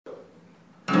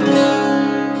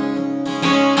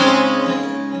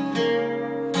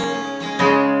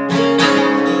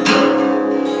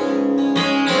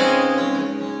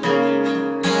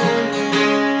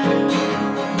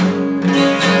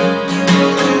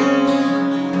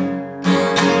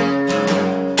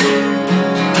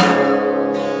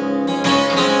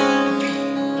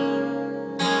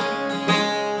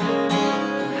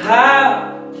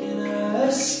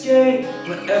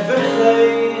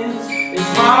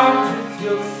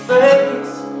your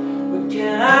face. What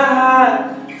can I hide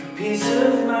for peace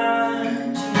of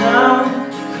mind? To numb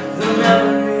the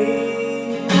memory.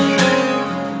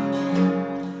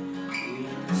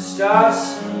 The stars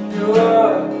sing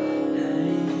your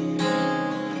name.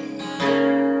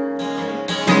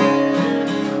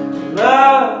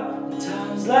 Love in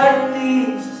times like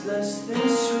these is less than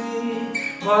sweet.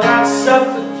 While I'm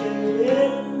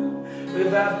suffocating,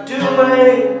 without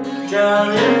away,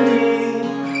 drowning me.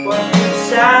 What can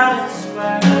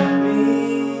satisfy me?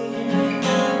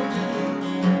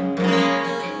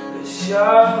 The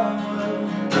sharp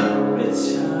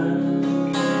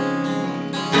return.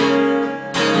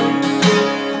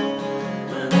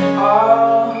 When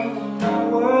all my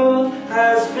world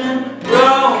has been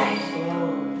grown for,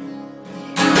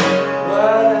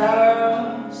 what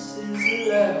else is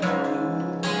left to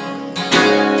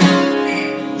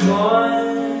do?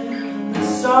 Join the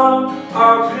song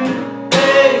of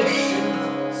creation,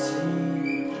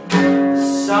 sing the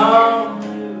song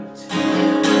you tell.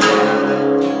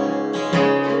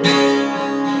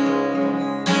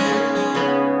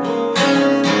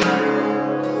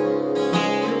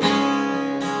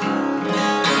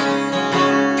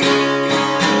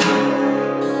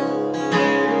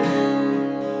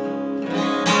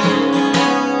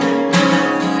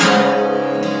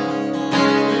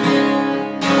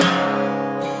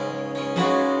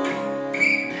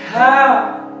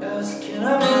 How else can I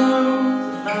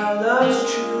prove that my love's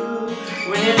true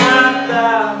when you're not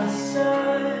by my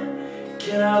side?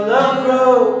 Can our love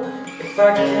grow if I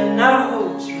cannot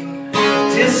hold you?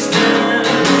 Distance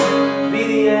be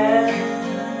the end.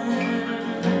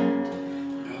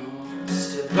 No,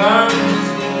 still burns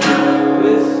deep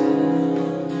within.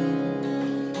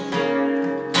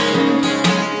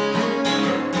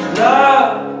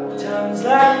 Love, times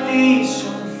like these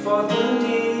shown for the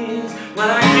deeds. When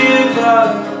I give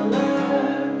up on love,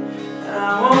 and I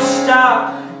won't stop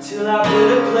till I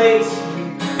put a place in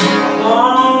you. I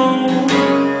won't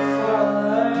fall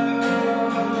love.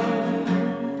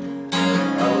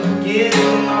 I will give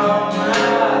you all my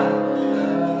love.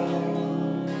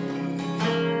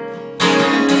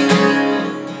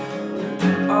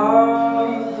 All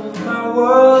of my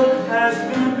world has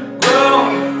been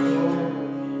grown.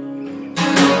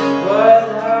 What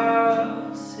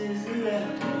else is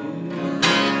left?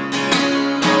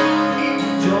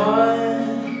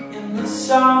 Join in the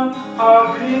song of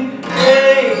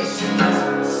creation,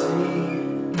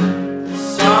 sing the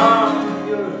song of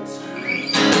your return.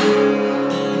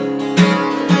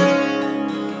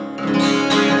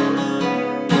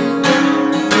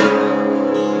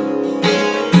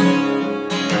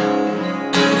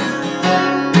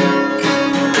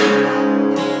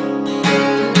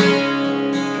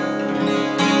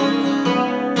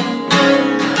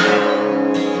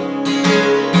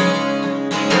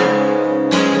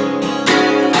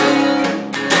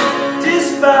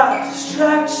 By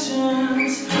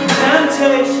distractions,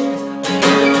 temptations,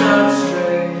 do not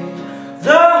stray.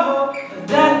 The hope of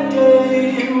that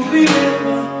day will be with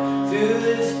me through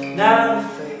this night of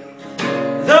faith.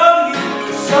 Though you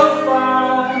are so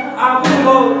far, I will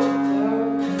hold you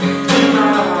close in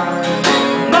my heart.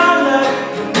 My love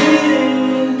will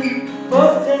meet in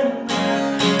both in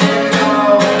and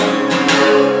all.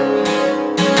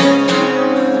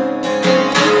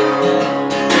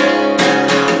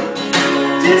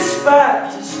 Despite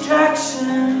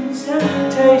distractions,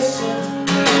 temptations,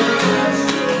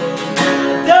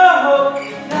 the hope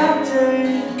that day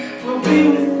will be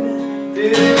with me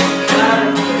through this night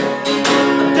of faith.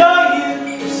 Though you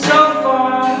are so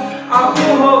far, I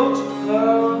will hold you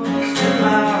close to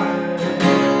my heart.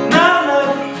 My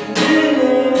love can be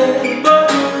in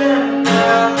both then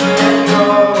now and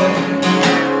always.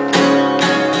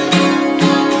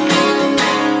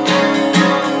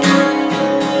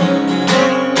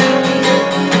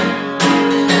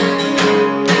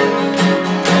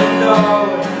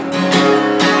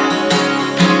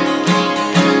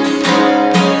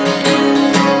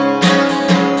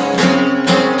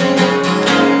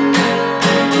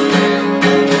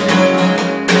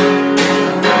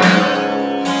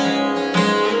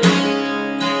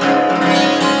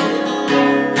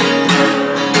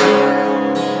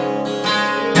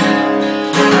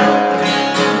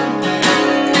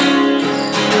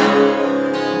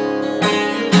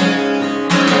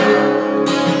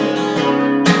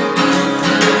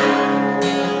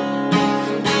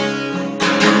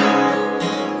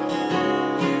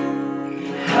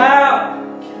 How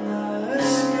can I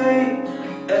escape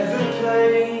every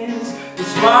place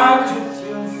that's marked with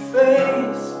your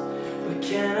face? But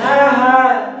can I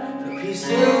hide the peace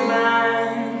of mind?